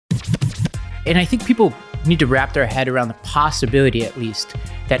And I think people need to wrap their head around the possibility, at least,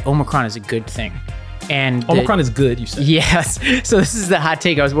 that Omicron is a good thing. And Omicron is good, you said. Yes. So this is the hot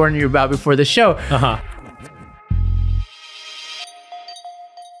take I was warning you about before the show.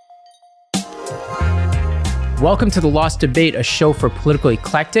 Welcome to The Lost Debate, a show for political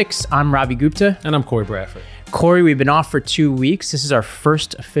eclectics. I'm Ravi Gupta. And I'm Corey Bradford. Corey, we've been off for 2 weeks. This is our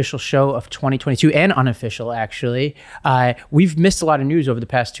first official show of 2022 and unofficial, actually. We've missed a lot of news over the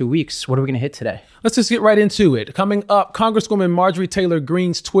past 2 weeks. What are we going to hit today? Let's just get right into it. Coming up, Congresswoman Marjorie Taylor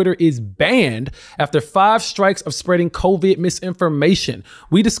Greene's Twitter is banned after 5 strikes of spreading COVID misinformation.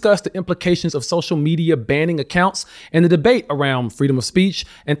 We discuss the implications of social media banning accounts and the debate around freedom of speech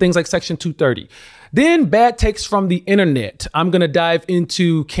and things like Section 230. Then bad takes from the internet. I'm going to dive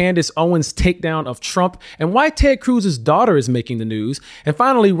into Candace Owens' takedown of Trump and why Ted Cruz's daughter is making the news. And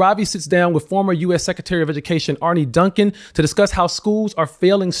finally, Ravi sits down with former U.S. Secretary of Education Arne Duncan to discuss how schools are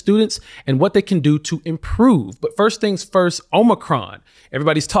failing students and what they can do to improve. But first things first, Omicron.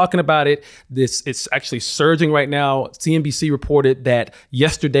 Everybody's talking about it. It's actually surging right now. CNBC reported that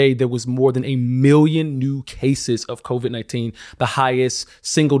yesterday there was more than 1 million new cases of COVID-19, the highest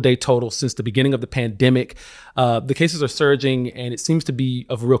single day total since the beginning of the pandemic. The cases are surging, and it seems to be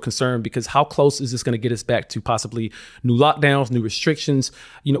of real concern because how close is this going to get us back to possibly new lockdowns, new restrictions?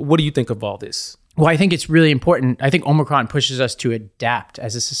 What do you think of all this? Well, I think it's really important. I think Omicron pushes us to adapt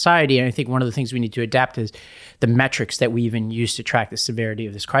as a society. And I think one of the things we need to adapt is the metrics that we even use to track the severity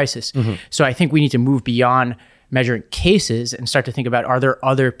of this crisis. So I think we need to move beyond measuring cases and start to think about, are there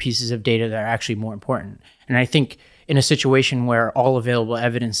other pieces of data that are actually more important? And I think in a situation where all available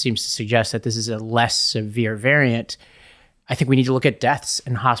evidence seems to suggest that this is a less severe variant, I think we need to look at deaths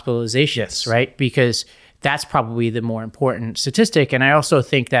and hospitalizations, right? Because that's probably the more important statistic. And I also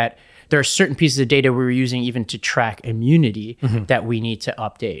think that there are certain pieces of data we're using even to track immunity that we need to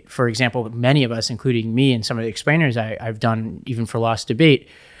update. For example, many of us, including me and some of the explainers I've done even for Lost Debate,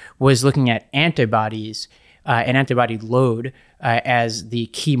 was looking at antibodies and antibody load as the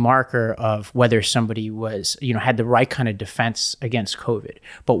key marker of whether somebody was, had the right kind of defense against COVID.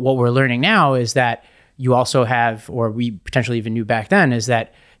 But what we're learning now is that you also have, or we potentially even knew back then, is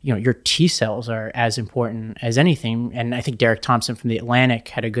that your T cells are as important as anything. And I think Derek Thompson from The Atlantic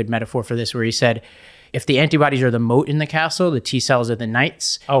had a good metaphor for this, where he said, if the antibodies are the moat in the castle, the T cells are the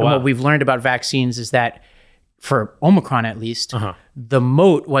knights. And what we've learned about vaccines is that for Omicron, at least, the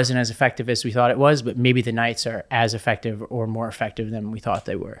moat wasn't as effective as we thought it was, but maybe the knights are as effective or more effective than we thought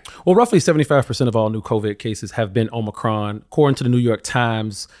they were. Well, roughly 75% of all new COVID cases have been Omicron. According to the New York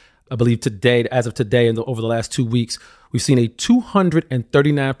Times, I believe today, as of today, and over the last 2 weeks, we've seen a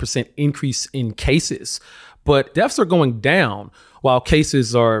 239% increase in cases, but deaths are going down while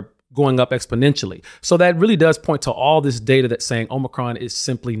cases are going up exponentially. So that really does point to all this data that's saying Omicron is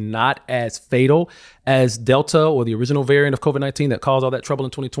simply not as fatal as Delta or the original variant of COVID-19 that caused all that trouble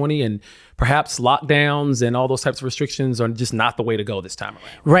in 2020. And perhaps lockdowns and all those types of restrictions are just not the way to go this time around.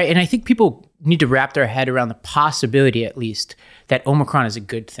 Right. And I think people need to wrap their head around the possibility, at least, that Omicron is a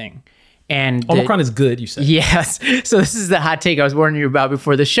good thing. And Omicron is good, you said. Yes. So this is the hot take I was warning you about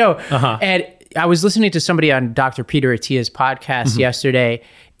before the show. And I was listening to somebody on Dr. Peter Attia's podcast yesterday,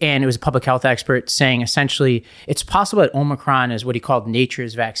 and it was a public health expert saying essentially it's possible that Omicron is what he called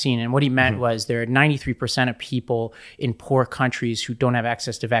nature's vaccine. And what he meant was there are 93% of people in poor countries who don't have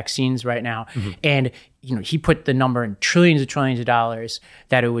access to vaccines right now. And he put the number in trillions of dollars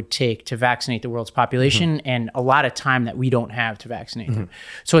that it would take to vaccinate the world's population and a lot of time that we don't have to vaccinate them.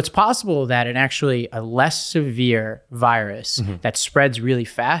 So it's possible that actually a less severe virus that spreads really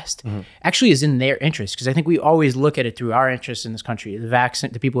fast actually is in their interest, because I think we always look at it through our interests in this country.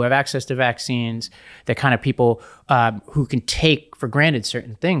 The people who have access to vaccines, the kind of people who can take for granted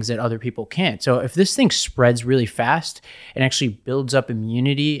certain things that other people can't. So if this thing spreads really fast and actually builds up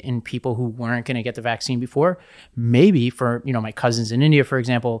immunity in people who weren't going to get the vaccine before, maybe for my cousins in India, for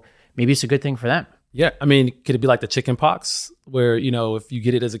example, maybe it's a good thing for them. Yeah, I mean, could it be like the chicken pox where, if you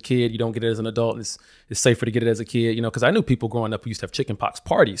get it as a kid, you don't get it as an adult, and it's safer to get it as a kid, because I knew people growing up who used to have chicken pox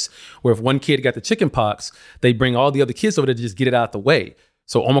parties where if one kid got the chicken pox, they bring all the other kids over there to just get it out the way.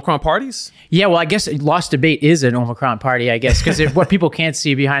 So Omicron parties? Yeah, well, I guess Lost Debate is an Omicron party, I guess, because what people can't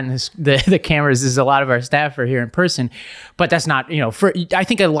see behind the cameras is a lot of our staff are here in person. But that's not, I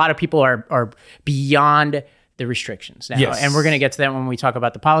think a lot of people are beyond the restrictions now. Yes. And we're going to get to that when we talk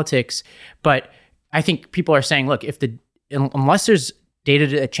about the politics. But I think people are saying, look, unless there's data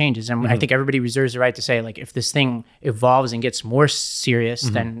that changes, and I think everybody reserves the right to say, like, if this thing evolves and gets more serious,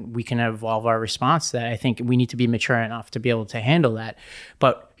 then we can evolve our response to that. I think we need to be mature enough to be able to handle that.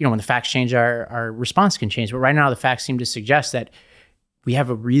 But, when the facts change, our response can change. But right now, the facts seem to suggest that we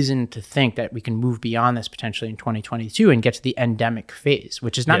have a reason to think that we can move beyond this potentially in 2022 and get to the endemic phase,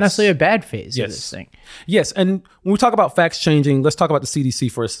 which is not necessarily a bad phase of this thing. Yes. And when we talk about facts changing, let's talk about the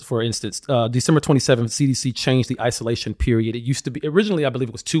CDC for instance. December 27th, CDC changed the isolation period. It used to be, originally, I believe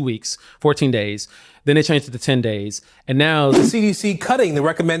it was 2 weeks, 14 days. Then they changed it to 10 days. And now the CDC cutting the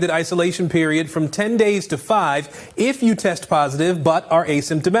recommended isolation period from 10 days to 5 if you test positive but are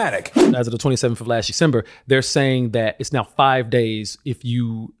asymptomatic. As of the 27th of last December, they're saying that it's now 5 days if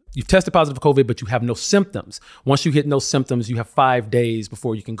you've tested positive for COVID, but you have no symptoms. Once you hit no symptoms, you have 5 days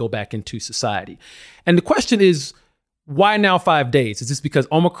before you can go back into society. And the question is, why now 5 days? Is this because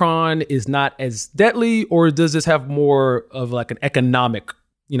Omicron is not as deadly, or does this have more of like an economic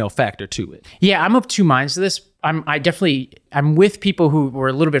factor to it? Yeah, I'm of two minds to this. I'm with people who were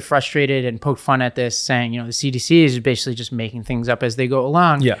a little bit frustrated and poked fun at this, saying, the CDC is basically just making things up as they go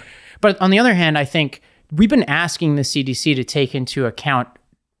along. Yeah. But on the other hand, I think we've been asking the CDC to take into account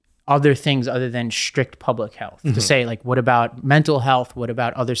other things other than strict public health, to say, like, what about mental health? What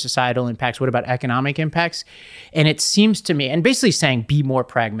about other societal impacts? What about economic impacts? And it seems to me, and basically saying, be more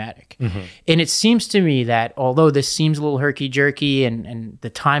pragmatic. And it seems to me that although this seems a little herky-jerky and the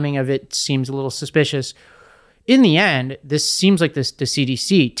timing of it seems a little suspicious, in the end, this seems like the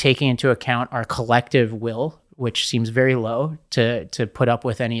CDC taking into account our collective will, which seems very low to put up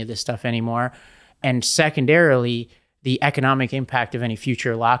with any of this stuff anymore. And secondarily, the economic impact of any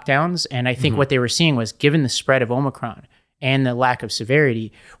future lockdowns. And I think what they were seeing was, given the spread of Omicron and the lack of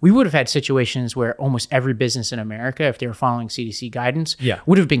severity, we would have had situations where almost every business in America, if they were following CDC guidance,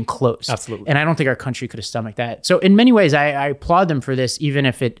 would have been closed. Absolutely. And I don't think our country could have stomached that. So in many ways, I applaud them for this, even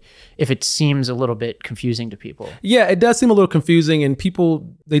if it seems a little bit confusing to people. Yeah, it does seem a little confusing, and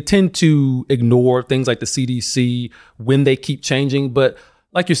people, they tend to ignore things like the CDC when they keep changing. But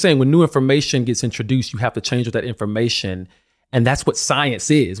like you're saying, when new information gets introduced, you have to change with that information. And that's what science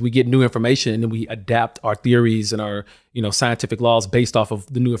is. We get new information and then we adapt our theories and our, scientific laws based off of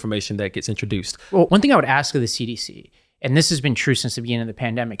the new information that gets introduced. Well, one thing I would ask of the CDC, and this has been true since the beginning of the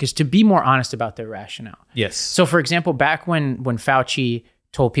pandemic, is to be more honest about their rationale. Yes. So for example, back when Fauci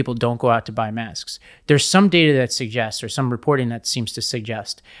told people don't go out to buy masks, there's some data that suggests, or some reporting that seems to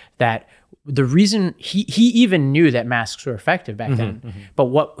suggest, that the reason he even knew that masks were effective back then, but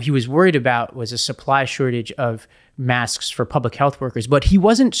what he was worried about was a supply shortage of masks for public health workers, but he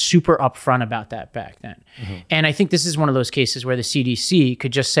wasn't super upfront about that back then. And I think this is one of those cases where the CDC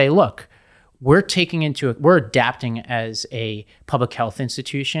could just say, look, we're adapting as a public health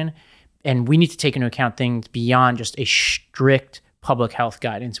institution, and we need to take into account things beyond just a strict public health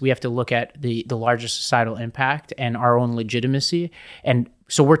guidance. We have to look at the larger societal impact and our own legitimacy. And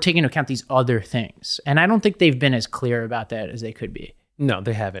so we're taking into account these other things. And I don't think they've been as clear about that as they could be. No,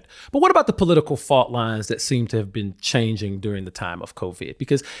 they haven't. But what about the political fault lines that seem to have been changing during the time of COVID?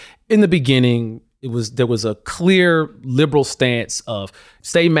 Because in the beginning, there was a clear liberal stance of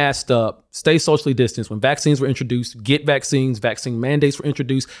stay masked up, stay socially distanced. When vaccines were introduced, get vaccines, vaccine mandates were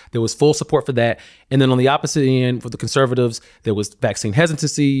introduced. There was full support for that. And then on the opposite end, for the conservatives, there was vaccine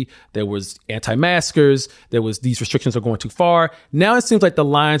hesitancy, there was anti-maskers, there was these restrictions are going too far. Now it seems like the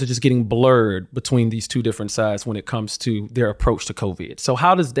lines are just getting blurred between these two different sides when it comes to their approach to COVID. So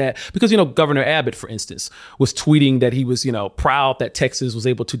how does that, because, Governor Abbott, for instance, was tweeting that he was, proud that Texas was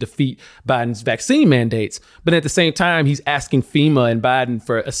able to defeat Biden's vaccine mandates. But at the same time, he's asking FEMA and Biden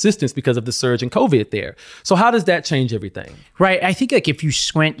for assistance because of the surge in COVID there. So how does that change everything? Right. I think if you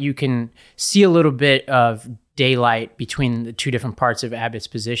squint, you can see a little bit of daylight between the two different parts of Abbott's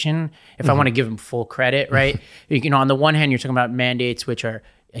position. If I want to give him full credit, right? On the one hand, you're talking about mandates, which are,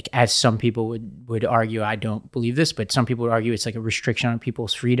 like, as some people would argue, I don't believe this, but some people would argue it's like a restriction on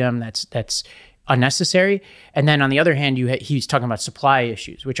people's freedom. That's unnecessary. And then on the other hand, he's talking about supply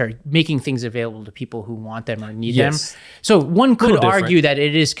issues, which are making things available to people who want them or need them. So one could argue that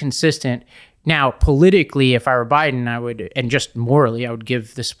it is consistent. Now, politically, if I were Biden, I would, and just morally, I would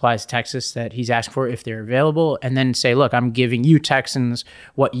give the supplies to Texas that he's asked for if they're available, and then say, look, I'm giving you Texans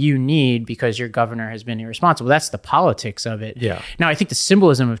what you need because your governor has been irresponsible. That's the politics of it. Yeah. Now, I think the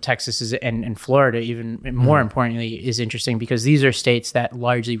symbolism of Texas and Florida, even more importantly, is interesting because these are states that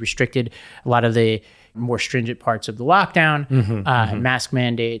largely restricted a lot of the more stringent parts of the lockdown, mask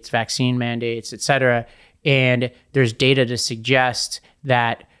mandates, vaccine mandates, et cetera. And there's data to suggest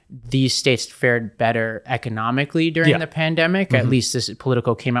that these states fared better economically during the pandemic. At least this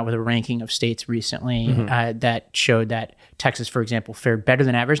Politico came out with a ranking of states recently that showed that Texas, for example, fared better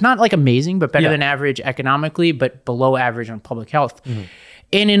than average. Not like amazing, but better than average economically, but below average on public health.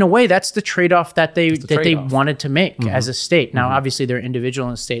 And in a way, that's the trade-off that they wanted to make as a state. Now, obviously, there are individuals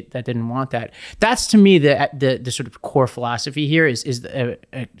in the state that didn't want that. That's, to me, the sort of core philosophy here is a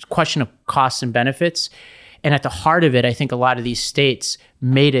question of costs and benefits. And at the heart of it, I think a lot of these states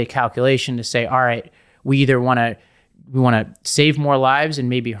made a calculation to say, all right, we either want to save more lives and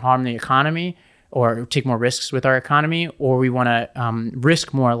maybe harm the economy, or take more risks with our economy, or we want to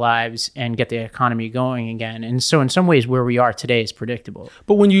risk more lives and get the economy going again. And so in some ways, where we are today is predictable.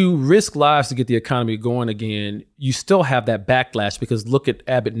 But when you risk lives to get the economy going again, you still have that backlash, because look at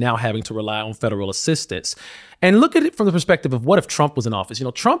Abbott now having to rely on federal assistance. And look at it from the perspective of what if Trump was in office?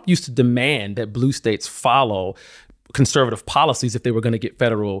 Trump used to demand that blue states follow conservative policies if they were going to get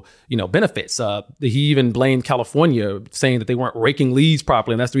federal, benefits. He even blamed California, saying that they weren't raking leaves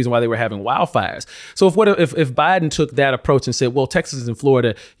properly, and that's the reason why they were having wildfires. So if Biden took that approach and said, well, Texas and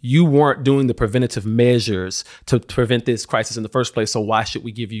Florida, you weren't doing the preventative measures to prevent this crisis in the first place, so why should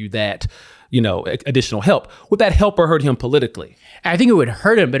we give you that, additional help? Would that help or hurt him politically? I think it would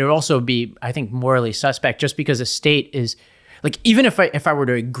hurt him, but it would also be, I think, morally suspect, just because a state is, like, even if I were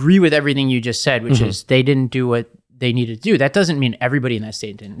to agree with everything you just said, which is they didn't do what they needed to do, that doesn't mean everybody in that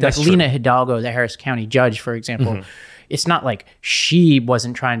state didn't. That's like true. Lena Hidalgo, the Harris County judge, for example, it's not like she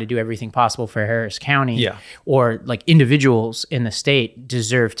wasn't trying to do everything possible for Harris County, or like individuals in the state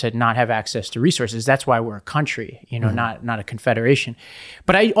deserve to not have access to resources. That's why we're a country, not a confederation.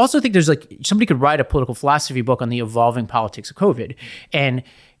 But I also think there's somebody could write a political philosophy book on the evolving politics of COVID. And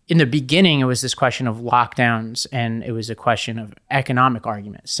in the beginning, it was this question of lockdowns, and it was a question of economic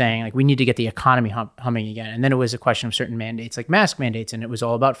arguments, saying we need to get the economy humming again. And then it was a question of certain mandates, like mask mandates, and it was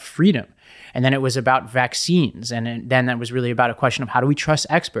all about freedom. And then it was about vaccines. And then that was really about a question of how do we trust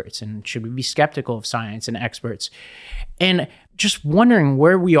experts, and should we be skeptical of science and experts? And just wondering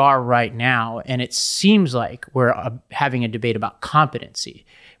where we are right now. And it seems like we're having a debate about competency,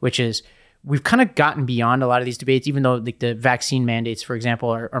 which is, we've kind of gotten beyond a lot of these debates, even though the vaccine mandates, for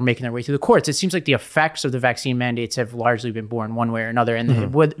example, are making their way through the courts. It seems like the effects of the vaccine mandates have largely been borne one way or another.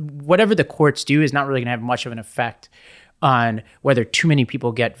 And whatever the courts do is not really going to have much of an effect on whether too many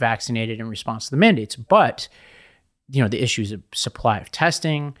people get vaccinated in response to the mandates. But, the issues of supply of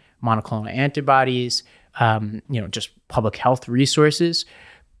testing, monoclonal antibodies, just public health resources,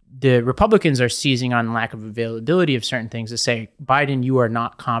 the Republicans are seizing on lack of availability of certain things to say, Biden, you are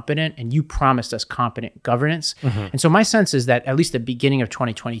not competent, and you promised us competent governance. And so my sense is that at least the beginning of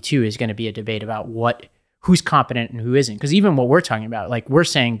 2022 is going to be a debate about who's competent and who isn't. Because even what we're talking about, we're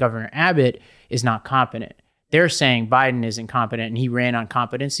saying Governor Abbott is not competent. They're saying Biden is incompetent and he ran on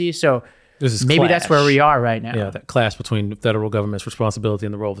competency. So maybe that's where we are right now. Yeah, that clash between the federal government's responsibility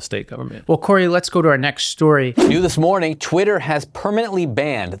and the role of the state government. Well, Corey, let's go to our next story. New this morning, Twitter has permanently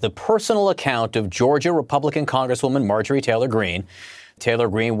banned the personal account of Georgia Republican Congresswoman Marjorie Taylor Greene. Taylor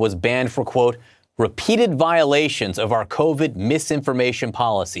Greene was banned for, quote, repeated violations of our COVID misinformation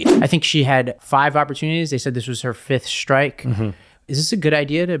policy. I think she had 5 opportunities. They said this was her 5th strike. Is this a good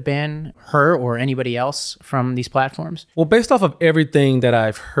idea to ban her or anybody else from these platforms? Well, based off of everything that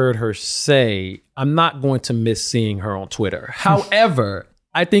I've heard her say, I'm not going to miss seeing her on Twitter. However,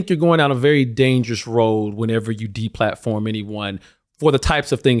 I think you're going down a very dangerous road whenever you deplatform anyone for the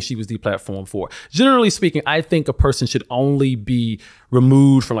types of things she was deplatformed for. Generally speaking, I think a person should only be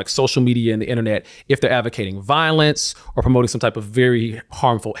removed from social media and the internet if they're advocating violence or promoting some type of very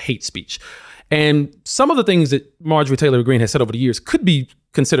harmful hate speech. And some of the things that Marjorie Taylor Greene has said over the years could be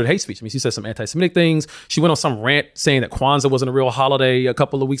considered hate speech. I mean, she said some anti-Semitic things. She went on some rant saying that Kwanzaa wasn't a real holiday a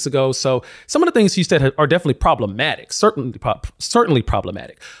couple of weeks ago. So some of the things she said are definitely problematic, certainly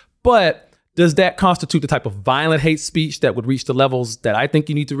problematic. But does that constitute the type of violent hate speech that would reach the levels that I think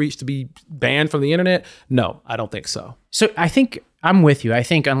you need to reach to be banned from the internet? No, I don't think so. So I think I'm with you. I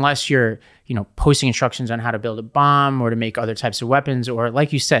think unless you're, posting instructions on how to build a bomb or to make other types of weapons, or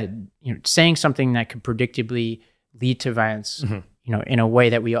like you said, saying something that could predictably lead to violence, in a way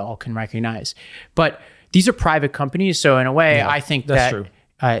that we all can recognize. But these are private companies. So in a way, I think that true.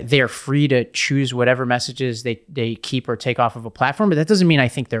 They are free to choose whatever messages they keep or take off of a platform, but that doesn't mean I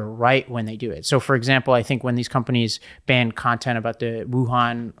think they're right when they do it. So for example, I think when these companies ban content about the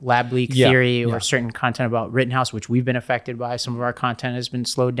Wuhan lab leak theory or certain content about Rittenhouse, which we've been affected by, some of our content has been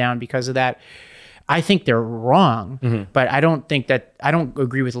slowed down because of that. I think they're wrong, but I don't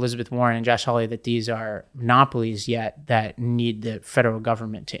agree with Elizabeth Warren and Josh Hawley that these are monopolies yet that need the federal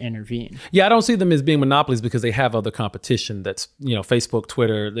government to intervene. Yeah, I don't see them as being monopolies because they have other competition. That's, Facebook,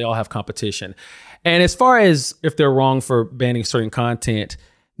 Twitter, they all have competition. And as far as if they're wrong for banning certain content,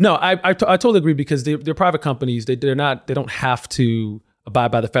 no, I totally agree because they're private companies. They don't have to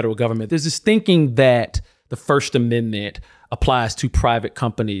abide by the federal government. There's this thinking that the First Amendment applies to private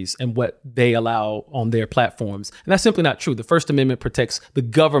companies and what they allow on their platforms. And that's simply not true. The First Amendment protects the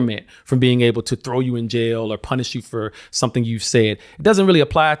government from being able to throw you in jail or punish you for something you've said. It doesn't really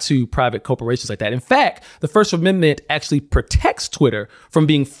apply to private corporations like that. In fact, the First Amendment actually protects Twitter from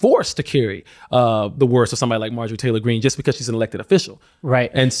being forced to carry the words of somebody like Marjorie Taylor Greene just because she's an elected official.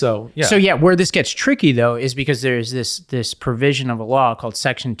 Right. And so, yeah. So yeah, where this gets tricky though is because there's this provision of a law called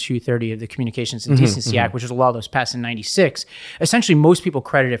Section 230 of the Communications and Decency Act, which is a law that was passed in '96. Essentially, most people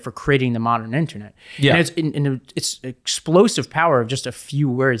credit it for creating the modern internet. Yeah. And it's explosive power of just a few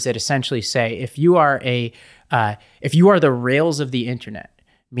words that essentially say if you are the rails of the internet,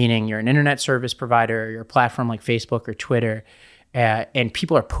 meaning you're an internet service provider, or you're a platform like Facebook or Twitter, and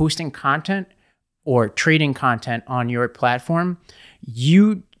people are posting content or trading content on your platform,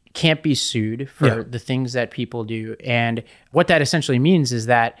 you can't be sued for the things that people do. And what that essentially means is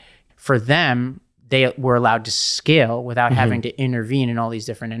that for them, they were allowed to scale without having to intervene in all these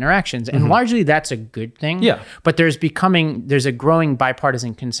different interactions. And largely that's a good thing. Yeah. But there's a growing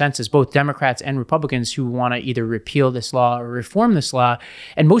bipartisan consensus, both Democrats and Republicans, who want to either repeal this law or reform this law.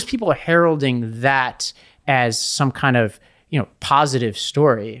 And most people are heralding that as some kind of positive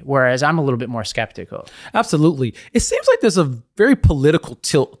story, whereas I'm a little bit more skeptical. Absolutely. It seems like there's a very political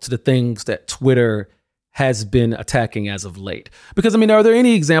tilt to the things that Twitter has been attacking as of late. Because, are there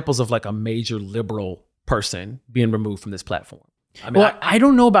any examples of like a major liberal person being removed from this platform? I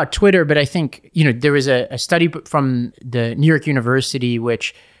don't know about Twitter, but I think, there was a study from the New York University,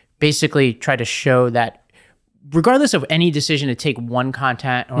 which basically tried to show that regardless of any decision to take one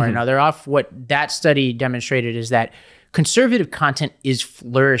content or another off, what that study demonstrated is that conservative content is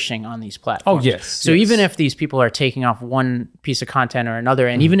flourishing on these platforms. Oh, yes. So even if these people are taking off one piece of content or another,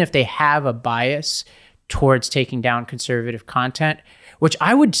 and even if they have a bias towards taking down conservative content, which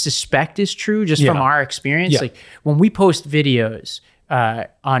I would suspect is true just from our experience. Like when we post videos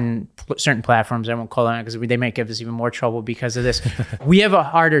on certain platforms, I won't call them out because they might give us even more trouble because of this. We have a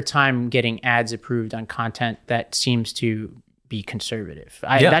harder time getting ads approved on content that seems to be conservative.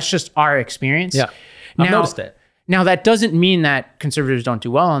 That's just our experience. Yeah, I've noticed that. Now, that doesn't mean that conservatives don't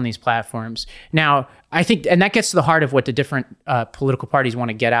do well on these platforms. Now, I think, and that gets to the heart of what the different political parties want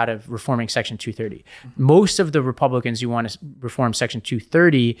to get out of reforming Section 230. Most of the Republicans who want to reform Section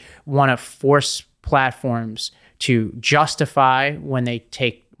 230 want to force platforms to justify when they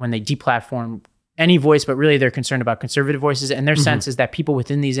deplatform any voice, but really they're concerned about conservative voices. And their sense is that people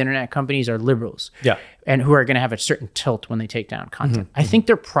within these internet companies are liberals and who are going to have a certain tilt when they take down content. I think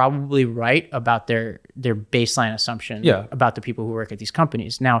they're probably right about their baseline assumption about the people who work at these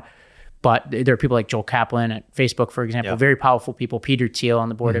companies. Now, but there are people like Joel Kaplan at Facebook, for example, very powerful people, Peter Thiel on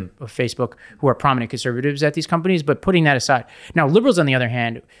the board of Facebook, who are prominent conservatives at these companies. But putting that aside, now liberals, on the other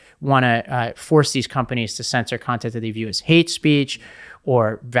hand, want to force these companies to censor content that they view as hate speech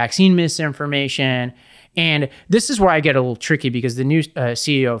or vaccine misinformation. And this is where I get a little tricky because the new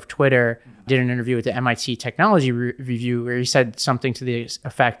CEO of Twitter did an interview with the MIT Technology Review where he said something to the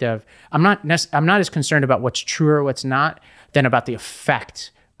effect of, I'm not as concerned about what's true or what's not than about the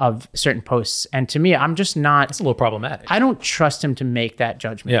effect of certain posts. And to me, I'm just not... It's a little problematic. I don't trust him to make that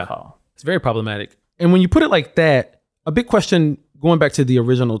judgment call. It's very problematic. And when you put it like that, a big question, going back to the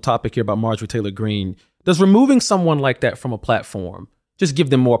original topic here about Marjorie Taylor Greene, does removing someone like that from a platform just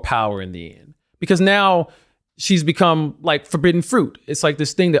give them more power in the end? Because now she's become like forbidden fruit. It's like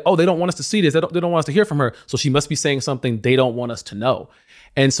this thing that, they don't want us to see this. They don't want us to hear from her. So she must be saying something they don't want us to know.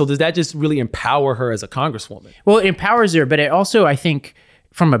 And so does that just really empower her as a congresswoman? Well, it empowers her, but it also, I think,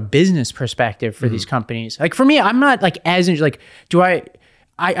 from a business perspective for these companies, like for me, I'm not like I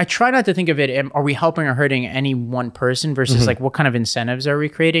try not to think of it, are we helping or hurting any one person versus like what kind of incentives are we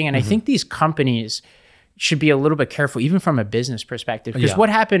creating? And I think these companies should be a little bit careful, even from a business perspective. Because what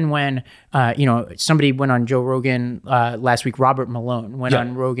happened when, somebody went on Joe Rogan last week, Robert Malone went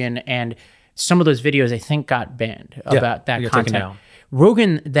on Rogan, and some of those videos I think got banned about that content.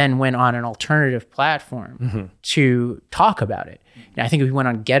 Rogan then went on an alternative platform to talk about it. And I think he went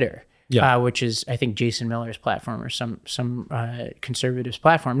on Getter, which is, I think, Jason Miller's platform or some conservatives'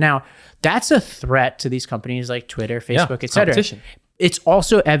 platform. Now, that's a threat to these companies like Twitter, Facebook, et cetera. It's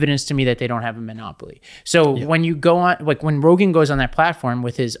also evidence to me that they don't have a monopoly. So when you go on, like when Rogan goes on that platform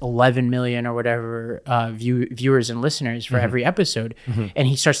with his 11 million or whatever viewers and listeners for every episode, and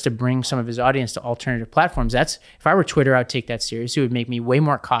he starts to bring some of his audience to alternative platforms, if I were Twitter, I'd take that seriously. It would make me way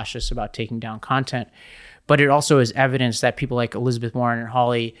more cautious about taking down content. But it also is evidence that people like Elizabeth Warren and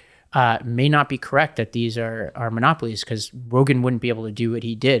Hawley may not be correct that these are monopolies, because Rogan wouldn't be able to do what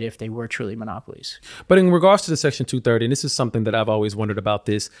he did if they were truly monopolies. But in regards to the Section 230, and this is something that I've always wondered about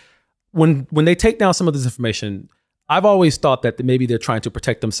this, when they take down some of this information, I've always thought that maybe they're trying to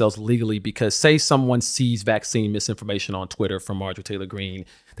protect themselves legally because say someone sees vaccine misinformation on Twitter from Marjorie Taylor Greene,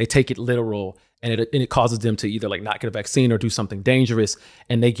 they take it literal and it causes them to either like not get a vaccine or do something dangerous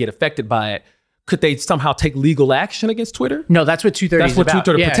and they get affected by it. Could they somehow take legal action against Twitter? No, that's what 230 is about. That's what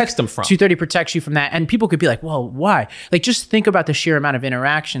 230 protects them from. 230 protects you from that. And people could be like, well, why? Like, just think about the sheer amount of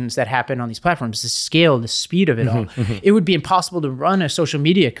interactions that happen on these platforms, the scale, the speed of it all. It would be impossible to run a social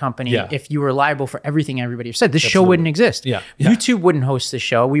media company if you were liable for everything everybody said. This show wouldn't exist. YouTube wouldn't host the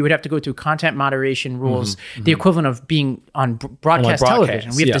show. We would have to go through content moderation rules, the equivalent of being on broadcast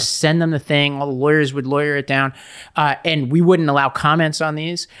television. We have to send them the thing. All the lawyers would lawyer it down. And we wouldn't allow comments on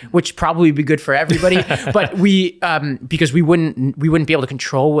these, which probably would be good for everybody. But we, because we wouldn't be able to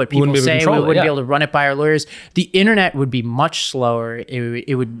control what people say. We wouldn't be able to run it by our lawyers. The internet would be much slower.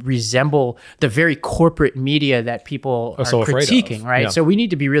 It would resemble the very corporate media that people are so critiquing, right? Yeah. So we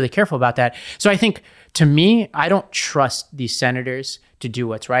need to be really careful about that. So I think, to me, I don't trust these senators to do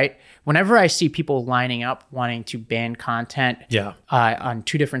what's right. Whenever I see people lining up wanting to ban content on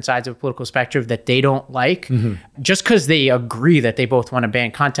two different sides of a political spectrum that they don't like, just because they agree that they both want to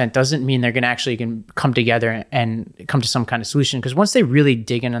ban content doesn't mean they're going to actually come together and come to some kind of solution. Because once they really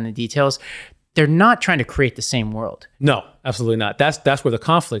dig in on the details, they're not trying to create the same world. No, absolutely not. That's where the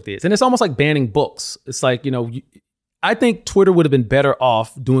conflict is. And it's almost like banning books. It's like, I think Twitter would have been better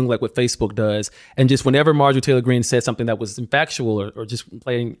off doing like what Facebook does, and just whenever Marjorie Taylor Greene said something that was factual or just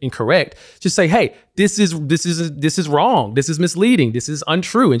plain incorrect, just say, "Hey, this is wrong. This is misleading. This is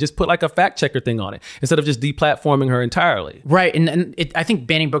untrue," and just put like a fact checker thing on it instead of just deplatforming her entirely. Right, and I think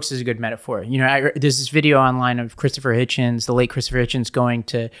banning books is a good metaphor. There's this video online of Christopher Hitchens, the late Christopher Hitchens, going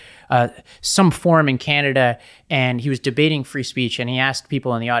to some forum in Canada, and he was debating free speech, and he asked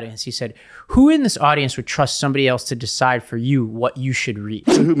people in the audience. He said, "Who in this audience would trust somebody else to decide for you what you should read?"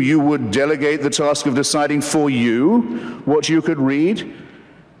 To whom you would delegate the task of deciding for you what you could read?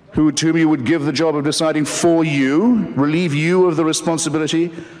 To whom you would give the job of deciding for you, relieve you of the responsibility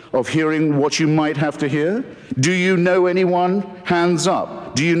of hearing what you might have to hear? Do you know anyone? Hands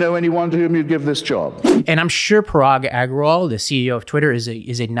up. Do you know anyone to whom you'd give this job? And I'm sure Parag Agrawal, the CEO of Twitter, is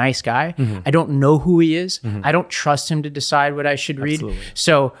a nice guy. I don't know who he is. I don't trust him to decide what I should read. Absolutely.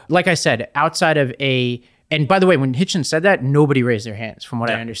 So, like I said, outside of and by the way, when Hitchens said that, nobody raised their hands, from what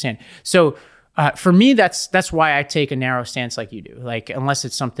I understand. So for me, that's why I take a narrow stance like you do. Like, unless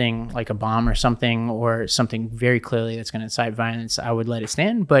it's something like a bomb or something very clearly that's going to incite violence, I would let it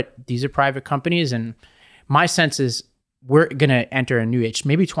stand. But these are private companies, and my sense is we're going to enter a new age.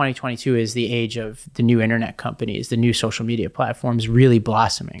 Maybe 2022 is the age of the new internet companies, the new social media platforms really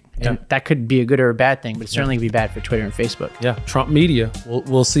blossoming. And that could be a good or a bad thing, but it's certainly be bad for Twitter and Facebook. Yeah, Trump media.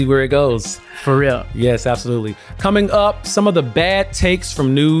 We'll see where it goes. For real. Yes, absolutely. Coming up, some of the bad takes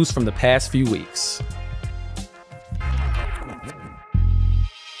from news from the past few weeks.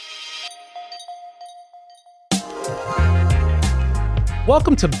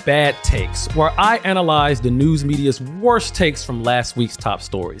 Welcome to Bad Takes, where I analyze the news media's worst takes from last week's top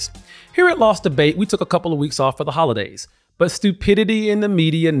stories. Here at Lost Debate, we took a couple of weeks off for the holidays, but stupidity in the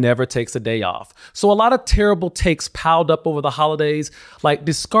media never takes a day off. So a lot of terrible takes piled up over the holidays, like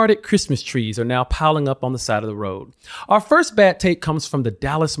discarded Christmas trees are now piling up on the side of the road. Our first bad take comes from the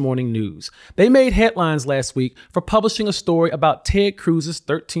Dallas Morning News. They made headlines last week for publishing a story about Ted Cruz's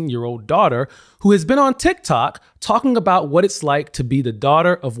 13-year-old daughter, who has been on TikTok talking about what it's like to be the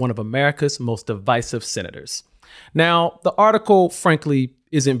daughter of one of America's most divisive senators. Now, the article, frankly,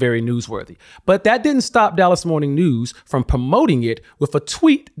 isn't very newsworthy, but that didn't stop Dallas Morning News from promoting it with a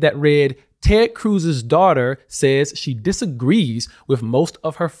tweet that read, "Ted Cruz's daughter says she disagrees with most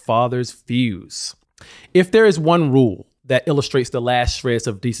of her father's views." If there is one rule that illustrates the last shreds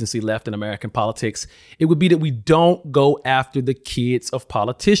of decency left in American politics, it would be that we don't go after the kids of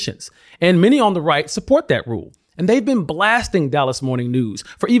politicians. And many on the right support that rule. And they've been blasting Dallas Morning News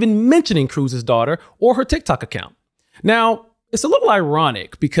for even mentioning Cruz's daughter or her TikTok account. Now, it's a little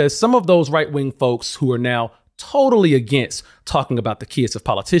ironic because some of those right-wing folks who are now totally against talking about the kids of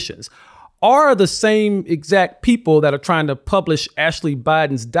politicians are the same exact people that are trying to publish Ashley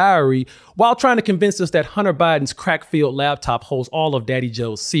Biden's diary while trying to convince us that Hunter Biden's crack-filled laptop holds all of Daddy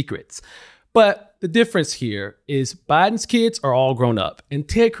Joe's secrets. But the difference here is Biden's kids are all grown up and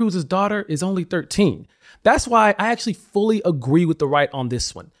Ted Cruz's daughter is only 13. That's why I actually fully agree with the right on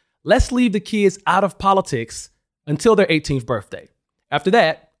this one. Let's leave the kids out of politics until their 18th birthday. After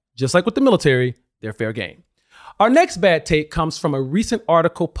that, just like with the military, they're fair game. Our next bad take comes from a recent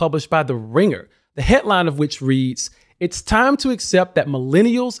article published by The Ringer, the headline of which reads, "It's time to accept that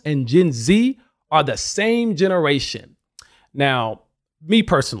millennials and Gen Z are the same generation." Now, Me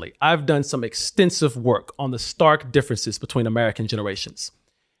personally, I've done some extensive work on the stark differences between American generations.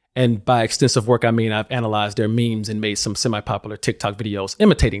 And by extensive work, I mean I've analyzed their memes and made some semi-popular TikTok videos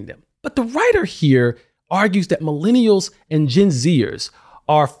imitating them. But the writer here argues that millennials and Gen Zers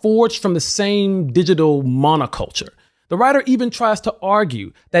are forged from the same digital monoculture. The writer even tries to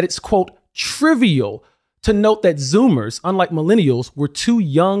argue that it's, quote, trivial to note that Zoomers, unlike millennials, were too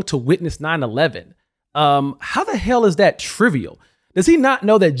young to witness 9/11. How the hell is that trivial? Does he not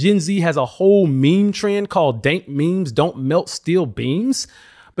know that Gen Z has a whole meme trend called dank memes don't melt steel beams?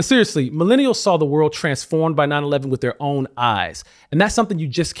 But seriously, millennials saw the world transformed by 9/11 with their own eyes. And that's something you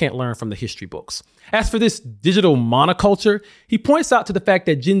just can't learn from the history books. As for this digital monoculture, he points out to the fact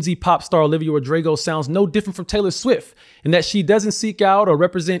that Gen Z pop star Olivia Rodrigo sounds no different from Taylor Swift, and that she doesn't seek out or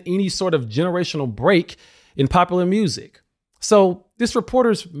represent any sort of generational break in popular music. So this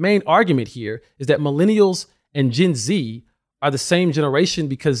reporter's main argument here is that millennials and Gen Z are the same generation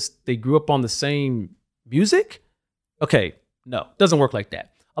because they grew up on the same music? Okay, no, doesn't work like that.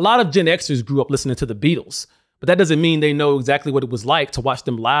 A lot of Gen Xers grew up listening to the Beatles, but that doesn't mean they know exactly what it was like to watch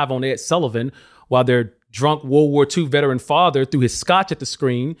them live on Ed Sullivan while their drunk World War II veteran father threw his scotch at the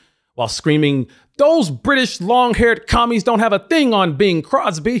screen while screaming, "Those British long-haired commies don't have a thing on Bing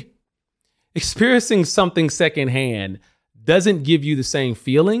Crosby." Experiencing something secondhand doesn't give you the same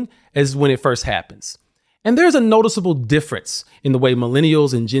feeling as when it first happens. And there's a noticeable difference in the way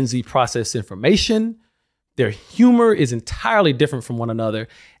millennials and Gen Z process information. Their humor is entirely different from one another,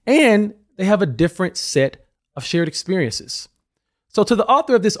 and they have a different set of shared experiences. So to the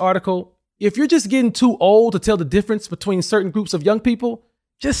author of this article, if you're just getting too old to tell the difference between certain groups of young people,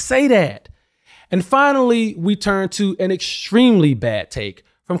 just say that. And finally, we turn to an extremely bad take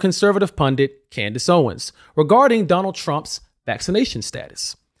from conservative pundit Candace Owens regarding Donald Trump's vaccination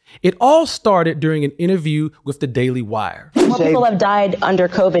status. It all started during an interview with the Daily Wire. More people have died under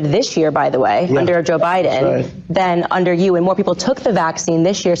COVID this year, by the way, under Joe Biden, than under you. And more people took the vaccine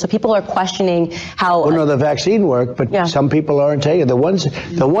this year. So people are questioning how... Well, no, the vaccine worked, but some people aren't taking it. The ones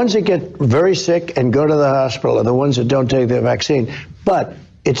that get very sick and go to the hospital are the ones that don't take the vaccine. But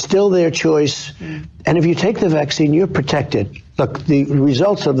it's still their choice. And if you take the vaccine, you're protected. Look, the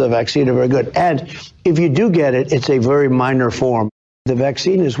results of the vaccine are very good. And if you do get it, it's a very minor form. The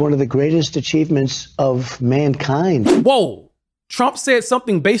vaccine is one of the greatest achievements of mankind. Whoa, Trump said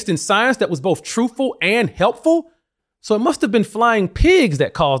something based in science that was both truthful and helpful? So it must have been flying pigs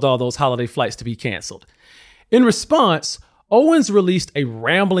that caused all those holiday flights to be canceled. In response, Owens released a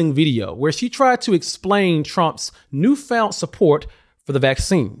rambling video where she tried to explain Trump's newfound support for the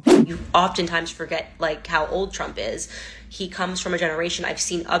vaccine. You oftentimes forget how old Trump is. He comes from a generation. I've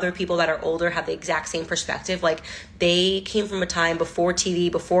seen other people that are older have the exact same perspective. They came from a time before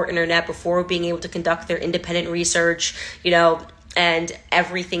TV, before internet, before being able to conduct their independent research, and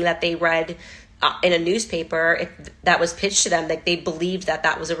everything that they read in a newspaper that was pitched to them, they believed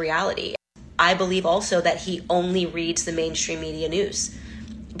that was a reality. I believe also that he only reads the mainstream media news.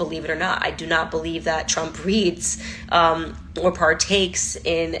 Believe it or not, I do not believe that Trump reads or partakes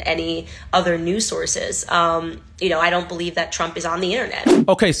in any other news sources. I don't believe that Trump is on the internet.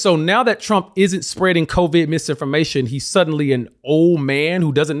 Okay, so now that Trump isn't spreading COVID misinformation, he's suddenly an old man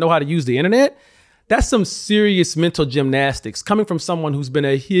who doesn't know how to use the internet? That's some serious mental gymnastics coming from someone who's been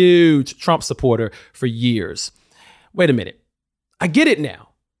a huge Trump supporter for years. Wait a minute. I get it now.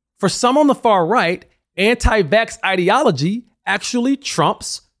 For some on the far right, anti-vax ideology actually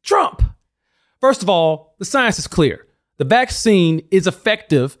trumps Trump. First of all, the science is clear. The vaccine is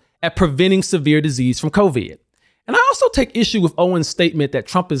effective at preventing severe disease from COVID. And I also take issue with Owens' statement that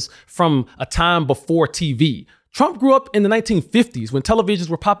Trump is from a time before TV. Trump grew up in the 1950s when televisions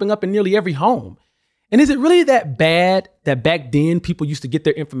were popping up in nearly every home. And is it really that bad that back then people used to get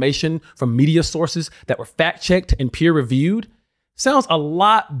their information from media sources that were fact-checked and peer-reviewed? Sounds a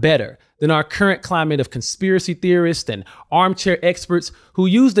lot better than our current climate of conspiracy theorists and armchair experts who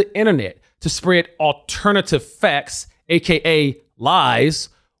use the internet to spread alternative facts, aka lies,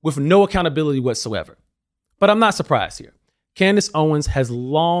 with no accountability whatsoever. But I'm not surprised here. Candace Owens has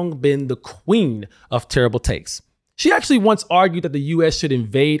long been the queen of terrible takes. She actually once argued that the US should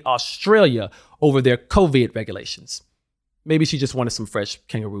invade Australia over their COVID regulations. Maybe she just wanted some fresh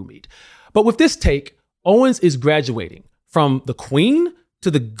kangaroo meat. But with this take, Owens is graduating from the queen to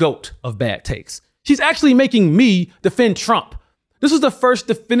the GOAT of bad takes. She's actually making me defend Trump. This was the first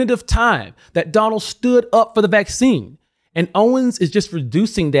definitive time that Donald stood up for the vaccine. And Owens is just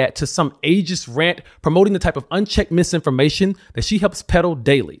reducing that to some ageist rant promoting the type of unchecked misinformation that she helps peddle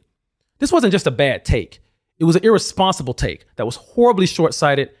daily. This wasn't just a bad take. It was an irresponsible take that was horribly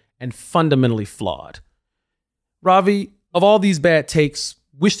short-sighted and fundamentally flawed. Ravi, Of all these bad takes,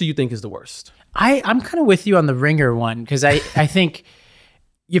 which do you think is the worst? I'm kind of with you on the Ringer one, because I think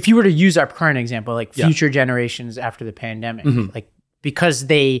if you were to use our current example, like future generations after the pandemic, like because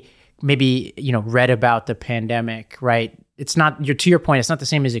they maybe, read about the pandemic, right? It's not, to your point, it's not the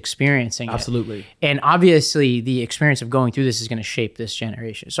same as experiencing it. Absolutely. And obviously the experience of going through this is going to shape this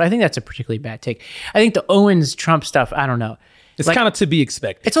generation. So I think that's a particularly bad take. I think the Owens Trump stuff, I don't know. It's kind of to be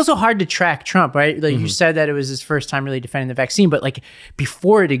expected. It's also hard to track Trump, right? Like you said that it was his first time really defending the vaccine, but like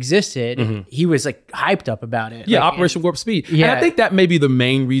before it existed, he was like hyped up about it. Yeah, like, Operation Warp Speed. Yeah. And I think that may be the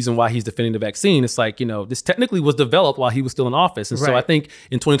main reason why he's defending the vaccine. It's like, this technically was developed while he was still in office. And so I think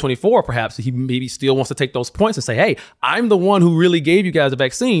in 2024, perhaps he maybe still wants to take those points and say, hey, I'm the one who really gave you guys the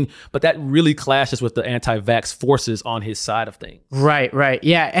vaccine. But that really clashes with the anti-vax forces on his side of things. Right.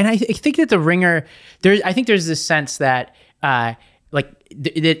 Yeah. And I think that the Ringer, I think there's this sense that, that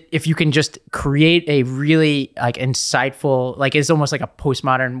if you can just create a really like insightful, like it's almost like a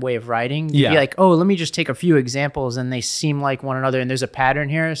postmodern way of writing. You'd be like, oh, let me just take a few examples and they seem like one another and there's a pattern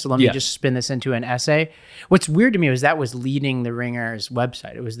here. So let me just spin this into an essay. What's weird to me was that was leading the Ringer's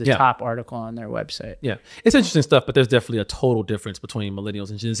website. It was the top article on their website. Yeah. It's interesting stuff, but there's definitely a total difference between millennials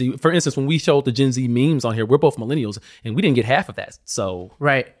and Gen Z. For instance, when we showed the Gen Z memes on here, we're both millennials and we didn't get half of that. So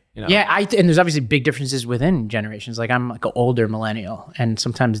right. Yeah, and there's obviously big differences within generations. Like I'm like an older millennial, and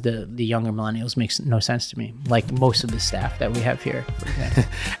sometimes the younger millennials makes no sense to me. Like most of the staff that we have here, for example.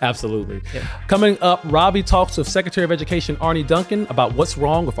 Absolutely. Yeah. Coming up, Robbie talks with Secretary of Education Arne Duncan about what's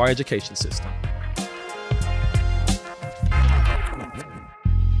wrong with our education system.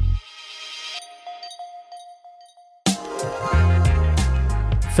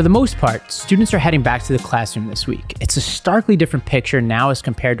 For the most part, students are heading back to the classroom this week. It's a starkly different picture now as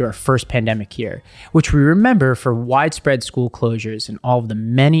compared to our first pandemic year, which we remember for widespread school closures and all of the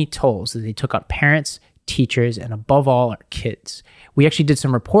many tolls that they took on parents, teachers, and above all, our kids. We actually did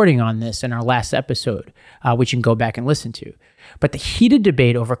some reporting on this in our last episode, which you can go back and listen to. But the heated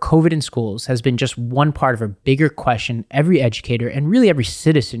debate over COVID in schools has been just one part of a bigger question every educator and really every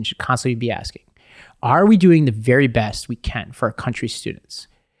citizen should constantly be asking. Are we doing the very best we can for our country's students?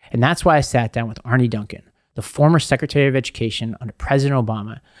 And that's why I sat down with Arne Duncan, the former Secretary of Education under President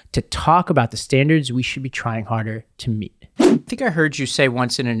Obama, to talk about the standards we should be trying harder to meet. I think I heard you say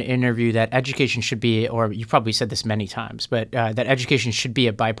once in an interview that education should be, or you probably said this many times, but that education should be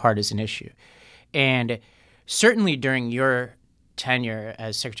a bipartisan issue. And certainly during your tenure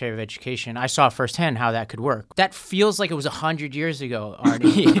as Secretary of Education, I saw firsthand how that could work. That feels like it was 100 years ago, Arne.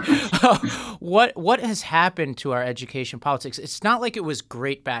 What has happened to our education politics? It's not like it was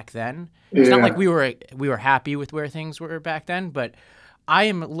great back then. It's not like we were happy with where things were back then, but I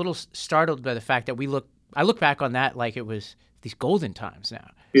am a little startled by the fact that I look back on that like it was these golden times now.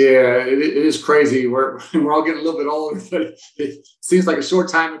 Yeah, it is crazy. We're all getting a little bit older, but it seems like a short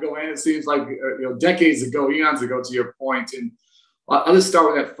time ago, and it seems like decades ago, eons ago, to your point. And I'll just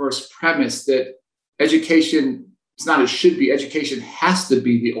start with that first premise that education, it's not it should be, education has to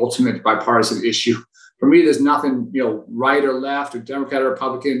be the ultimate bipartisan issue. For me, there's nothing, right or left or Democrat or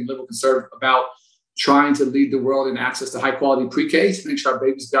Republican, liberal, conservative about trying to lead the world in access to high quality pre-K to make sure our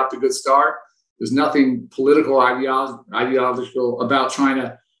babies get off to a good start. There's nothing political, ideological about trying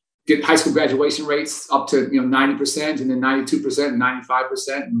to get high school graduation rates up to 90% and then 92% and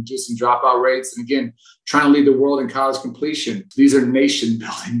 95% and reducing dropout rates. And again, trying to lead the world in college completion. These are nation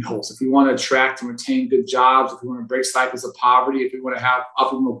building goals. If we want to attract and retain good jobs, if we want to break cycles of poverty, if we want to have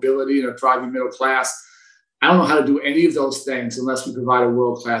upward mobility and a thriving middle class, I don't know how to do any of those things unless we provide a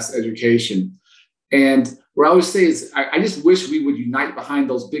world-class education. And what I always say is I just wish we would unite behind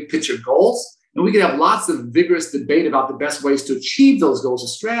those big picture goals. And we could have lots of vigorous debate about the best ways to achieve those goals and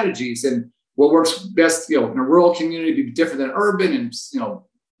strategies. And what works best, in a rural community be different than urban and,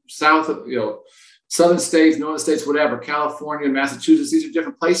 southern states, northern states, whatever, California, Massachusetts, these are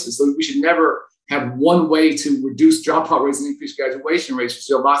different places. So we should never have one way to reduce dropout rates and increase graduation rates. We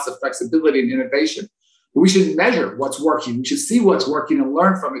should have lots of flexibility and innovation. But we should measure what's working. We should see what's working and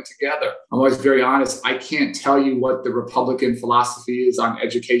learn from it together. I'm always very honest. I can't tell you what the Republican philosophy is on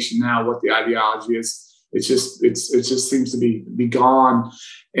education now, what the ideology is. It just seems to be gone.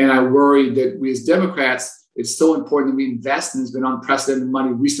 And I worry that we as Democrats, it's so important that we invest, and there's been unprecedented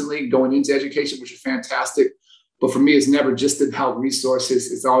money recently going into education, which is fantastic. But for me, it's never just about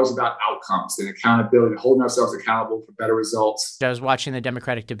resources. It's always about outcomes and accountability, holding ourselves accountable for better results. I was watching the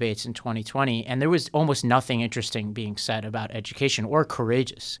Democratic debates in 2020, and there was almost nothing interesting being said about education or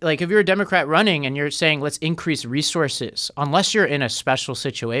courageous. Like if you're a Democrat running and you're saying, let's increase resources, unless you're in a special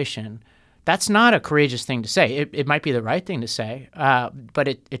situation, that's not a courageous thing to say. It might be the right thing to say, but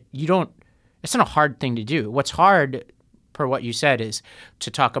it's not a hard thing to do. What's hard per what you said, is to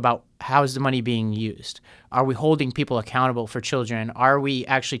talk about how is the money being used? Are we holding people accountable for children? Are we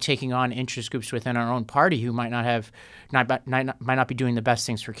actually taking on interest groups within our own party who might not be doing the best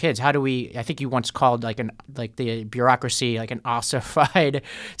things for kids? How do we? I think you once called like the bureaucracy like an ossified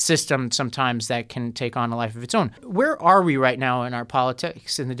system sometimes that can take on a life of its own. Where are we right now in our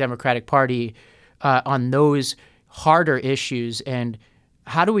politics in the Democratic Party on those harder issues, and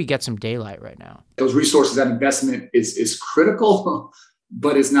how do we get some daylight right now? Those resources, that investment is critical,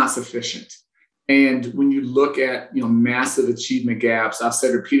 but it's not sufficient. And when you look at, massive achievement gaps, I've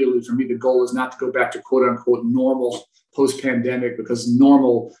said repeatedly, for me, the goal is not to go back to quote unquote normal post-pandemic, because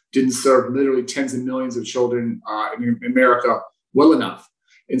normal didn't serve literally tens of millions of children in America well enough.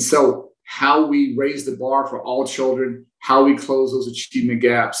 And so how we raise the bar for all children, how we close those achievement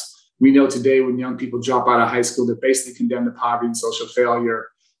gaps. We know today when young people drop out of high school, they're basically condemned to poverty and social failure.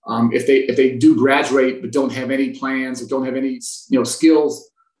 If they do graduate but don't have any plans or don't have any skills,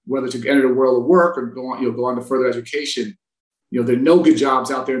 whether to enter the world of work or go on to further education, there are no good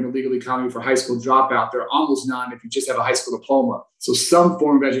jobs out there in the legal economy for high school dropout. There are almost none if you just have a high school diploma. So some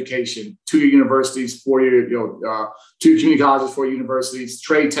form of education, 2-year universities, 4-year, 2 community colleges, 4 universities,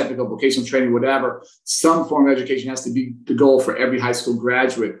 trade, technical, vocational training, whatever. Some form of education has to be the goal for every high school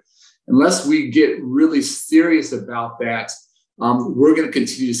graduate. Unless we get really serious about that, we're going to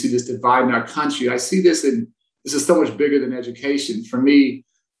continue to see this divide in our country. I see this is so much bigger than education. For me,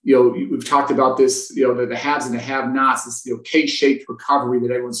 we've talked about this, the haves and the have-nots, this, K-shaped recovery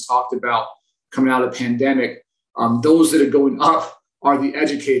that everyone's talked about coming out of the pandemic. Those that are going up are the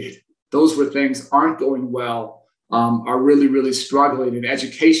educated. Those where things aren't going well are really, really struggling. And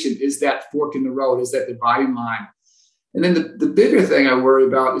education is that fork in the road, is that dividing line. And then the bigger thing I worry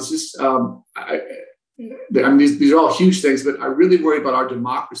about is just, these are all huge things, but I really worry about our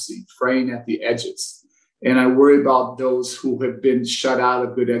democracy fraying at the edges. And I worry about those who have been shut out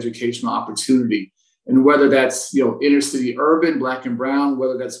of good educational opportunity. And whether that's, inner city urban, Black and brown,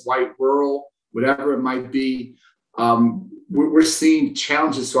 whether that's white rural, whatever it might be, we're seeing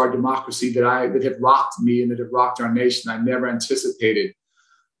challenges to our democracy that have rocked me and that have rocked our nation I never anticipated.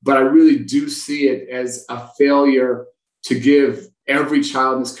 But I really do see it as a failure to give every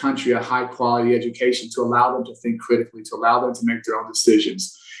child in this country a high quality education, to allow them to think critically, to allow them to make their own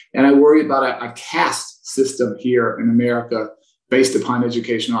decisions. And I worry about a caste system here in America based upon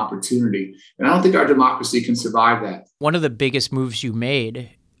educational opportunity. And I don't think our democracy can survive that. One of the biggest moves you made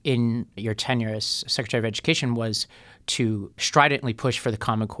in your tenure as Secretary of Education was to stridently push for the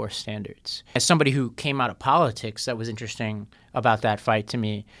Common Core standards. As somebody who came out of politics, that was interesting about that fight to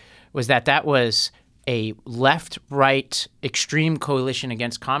me was that was a left-right extreme coalition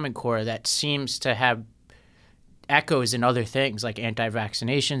against Common Core that seems to have echoes in other things like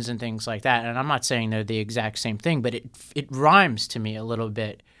anti-vaccinations and things like that. And I'm not saying they're the exact same thing, but it rhymes to me a little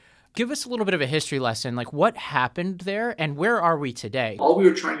bit. Give us a little bit of a history lesson, like what happened there and where are we today? All we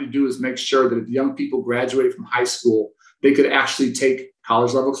were trying to do is make sure that if young people graduated from high school, they could actually take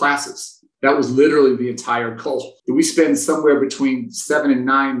college-level classes. That was literally the entire goal. We spend somewhere between $7 and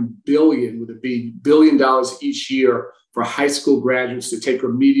 $9 billion, would it be $1 billion each year for high school graduates to take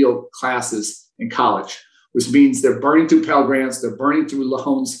remedial classes in college, which means they're burning through Pell Grants, they're burning through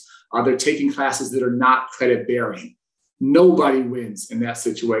loans, they're taking classes that are not credit bearing. Nobody wins in that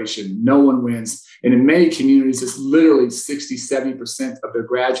situation. No one wins. And in many communities, it's literally 60, 70% of their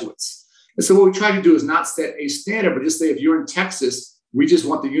graduates. And so what we try to do is not set a standard, but just say, if you're in Texas, we just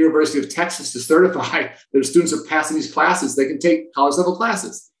want the University of Texas to certify that if students are passing these classes, they can take college level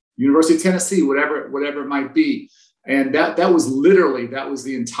classes. University of Tennessee, whatever it might be. And that was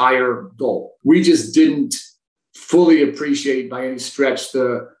the entire goal. We just didn't fully appreciate by any stretch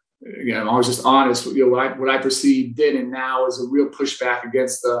I was just honest, what I perceived then and now as a real pushback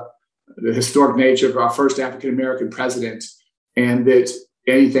against the historic nature of our first African-American president, and that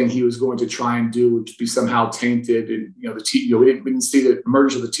anything he was going to try and do would be somehow tainted. And, we didn't see the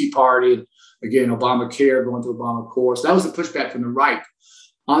emergence of the Tea Party. And again, Obamacare going to Obamacare. So that was the pushback from the right.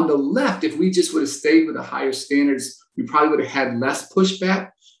 On the left, if we just would have stayed with the higher standards, we probably would have had less pushback.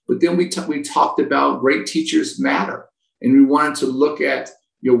 But then we talked about great teachers matter. And we wanted to look at,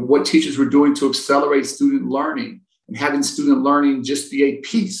 what teachers were doing to accelerate student learning, and having student learning just be a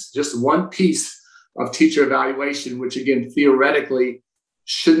piece, just one piece of teacher evaluation, which again, theoretically,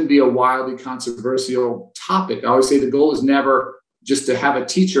 shouldn't be a wildly controversial topic. I always say the goal is never just to have a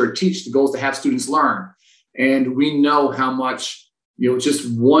teacher teach. The goal is to have students learn. And we know how much, just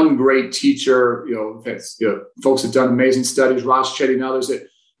one great teacher, folks have done amazing studies, Ross Chetty and others, that,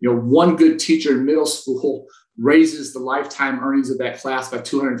 one good teacher in middle school raises the lifetime earnings of that class by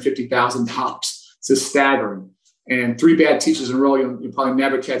 $250,000. It's just staggering. and 3 bad teachers in a row, you'll probably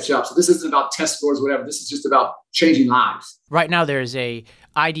never catch up. So this isn't about test scores, whatever. This is just about changing lives. Right now, there's a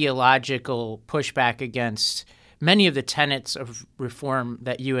ideological pushback against many of the tenets of reform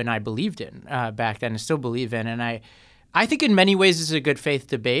that you and I believed in back then and still believe in. And I think in many ways this is a good faith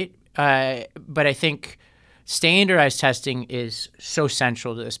debate, but I think standardized testing is so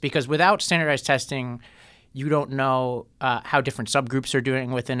central to this, because without standardized testing, you don't know how different subgroups are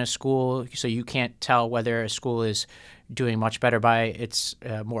doing within a school, so you can't tell whether a school is doing much better by its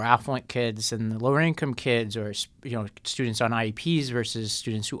more affluent kids and the lower income kids, or students on IEPs versus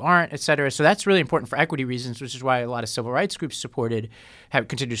students who aren't, et cetera. So that's really important for equity reasons, which is why a lot of civil rights groups have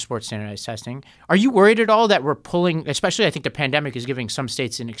continued to support standardized testing. Are you worried at all that we're pulling, especially I think the pandemic is giving some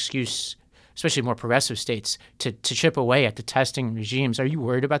states an excuse, especially more progressive states, to chip away at the testing regimes? Are you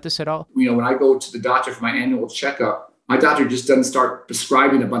worried about this at all? When I go to the doctor for my annual checkup, my doctor just doesn't start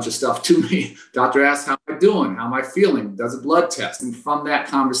prescribing a bunch of stuff to me. Doctor asks, how am I doing? How am I feeling? Does a blood test. And from that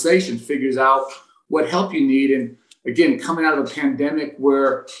conversation, figures out what help you need. And again, coming out of a pandemic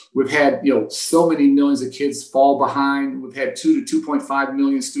where we've had, so many millions of kids fall behind. We've had 2 to 2.5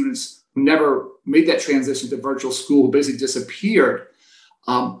 million students who never made that transition to virtual school, who basically disappeared.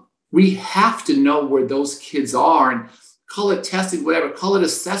 We have to know where those kids are, and call it testing, whatever, call it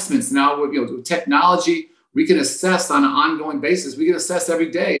assessments. Now with technology, we can assess on an ongoing basis. We can assess every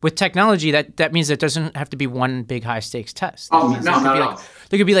day. With technology, that means it doesn't have to be one big high-stakes test. Oh, no.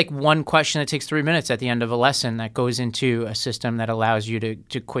 There could be like one question that takes 3 minutes at the end of a lesson that goes into a system that allows you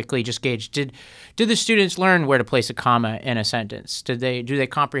to quickly just gauge, did the students learn where to place a comma in a sentence? Do they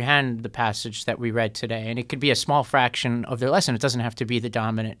comprehend the passage that we read today? And it could be a small fraction of their lesson. It doesn't have to be the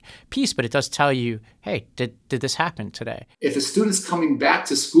dominant piece, but it does tell you, hey, did this happen today? If a student's coming back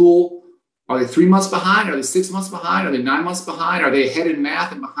to school, are they 3 months behind? Are they 6 months behind? Are they 9 months behind? Are they ahead in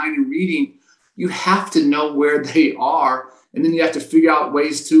math and behind in reading? You have to know where they are. And then you have to figure out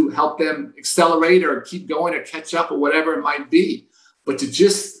ways to help them accelerate or keep going or catch up or whatever it might be. But to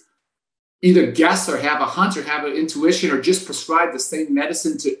just either guess or have a hunch or have an intuition or just prescribe the same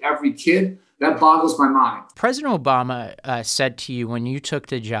medicine to every kid, that boggles my mind. President Obama said to you when you took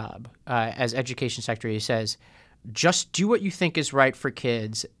the job as education secretary, he says, just do what you think is right for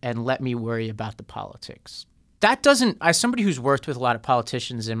kids and let me worry about the politics. That doesn't, as somebody who's worked with a lot of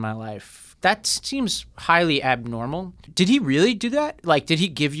politicians in my life, that seems highly abnormal. Did he really do that? Like, did he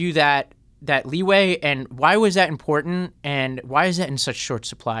give you that leeway? And why was that important? And why is that in such short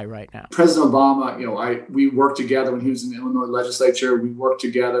supply right now? President Obama, we worked together when he was in the Illinois legislature. We worked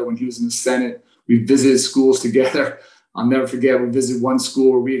together when he was in the Senate. We visited schools together. I'll never forget, we visited one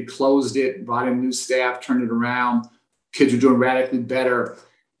school where we had closed it, brought in new staff, turned it around. Kids were doing radically better.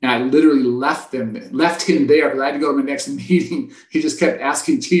 And I literally left him there because I had to go to my next meeting. He just kept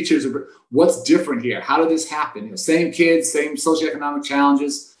asking teachers, what's different here? How did this happen? Same kids, same socioeconomic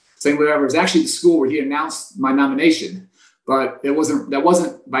challenges, same whatever. It was actually the school where he announced my nomination, but that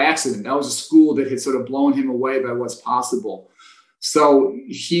wasn't by accident. That was a school that had sort of blown him away by what's possible. So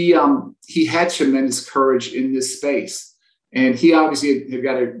he had tremendous courage in this space, and he obviously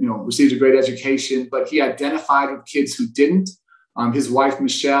had received a great education, but he identified with kids who didn't. His wife,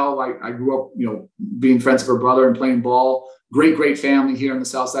 Michelle, I grew up, being friends with her brother and playing ball. Great family here in the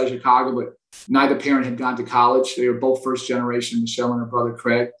South Side of Chicago, but neither parent had gone to college. They were both first generation, Michelle and her brother,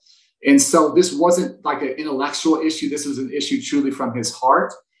 Craig. And so this wasn't like an intellectual issue. This was an issue truly from his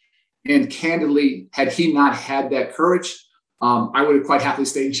heart. And candidly, had he not had that courage, I would have quite happily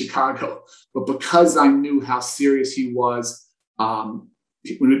stayed in Chicago. But because I knew how serious he was, when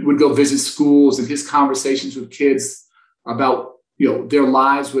we would go visit schools and his conversations with kids about their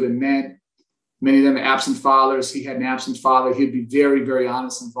lives, what it meant. Many of them are absent fathers. He had an absent father. He'd be very, very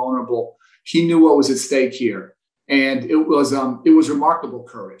honest and vulnerable. He knew what was at stake here. And it was remarkable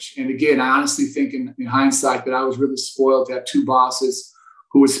courage. And again, I honestly think in hindsight that I was really spoiled to have two bosses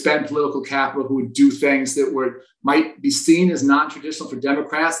who would spend political capital, who would do things that might be seen as non-traditional for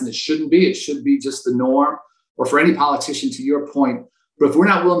Democrats, and it shouldn't be. It should be just the norm, or for any politician, to your point. But if we're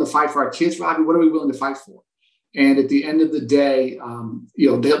not willing to fight for our kids, Robbie, what are we willing to fight for? And at the end of the day,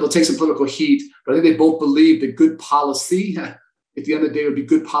 they'll take some political heat, but I think they both believe that good policy, at the end of the day, would be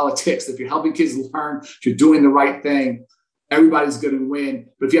good politics. If you're helping kids learn, if you're doing the right thing, everybody's going to win.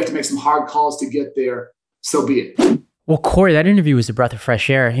 But if you have to make some hard calls to get there, so be it. Well, Corey, that interview was a breath of fresh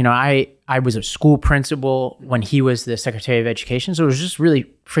air. I was a school principal when he was the Secretary of Education, so it was just really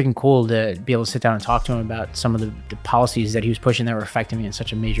freaking cool to be able to sit down and talk to him about some of the policies that he was pushing that were affecting me in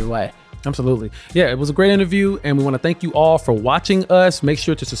such a major way. Absolutely. Yeah, it was a great interview, and we want to thank you all for watching us. Make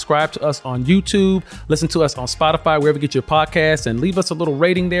sure to subscribe to us on YouTube, listen to us on Spotify, wherever you get your podcasts, and leave us a little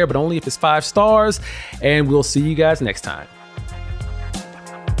rating there, but only if it's 5 stars. And we'll see you guys next time.